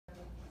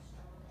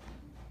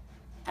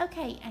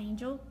Okay,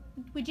 Angel,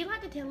 would you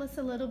like to tell us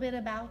a little bit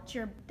about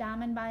your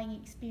diamond buying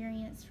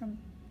experience from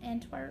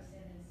Antwerp?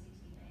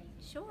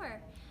 Sure.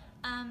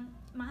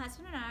 My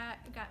husband and I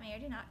got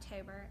married in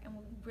October, and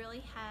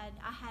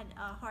I had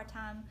a hard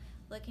time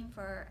looking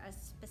for a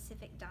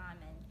specific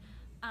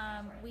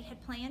diamond. We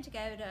had planned to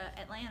go to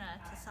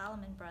Atlanta to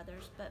Solomon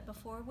Brothers, but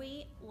before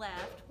we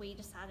left, we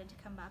decided to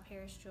come by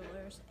Parris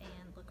Jewelers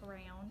and look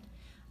around.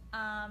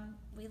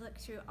 We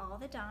looked through all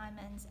the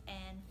diamonds,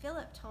 and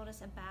Philip told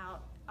us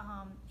about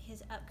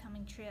his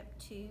upcoming trip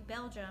to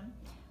Belgium,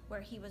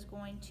 where he was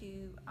going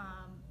to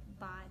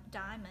buy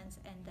diamonds,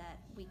 and that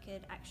we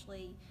could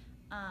actually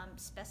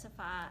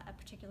specify a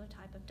particular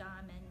type of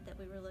diamond that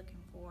we were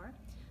looking for.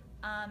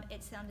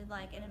 It sounded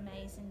like an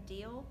amazing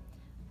deal.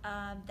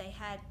 They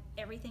had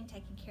everything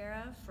taken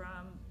care of,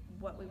 from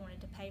what we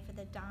wanted to pay for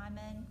the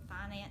diamond,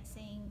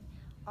 financing,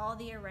 all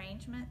the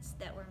arrangements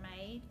that were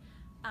made.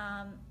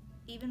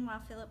 Even while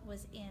Philip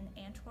was in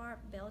Antwerp,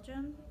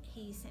 Belgium,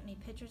 he sent me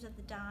pictures of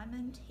the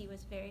diamond. He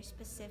was very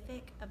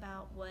specific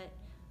about what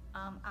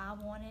I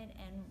wanted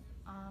and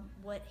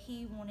what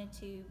he wanted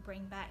to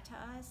bring back to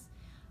us,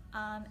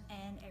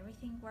 and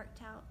everything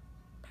worked out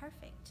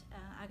perfect.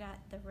 I got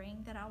the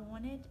ring that I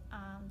wanted.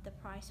 The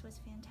price was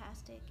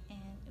fantastic, and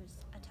it was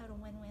a total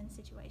win-win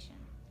situation.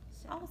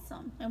 So.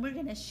 Awesome. And we're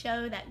going to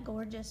show that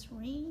gorgeous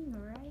ring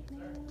right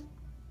now.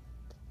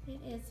 It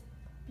is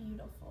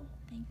beautiful.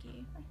 Thank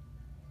you.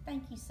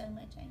 Thank you so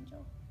much,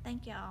 Angel.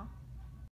 Thank y'all.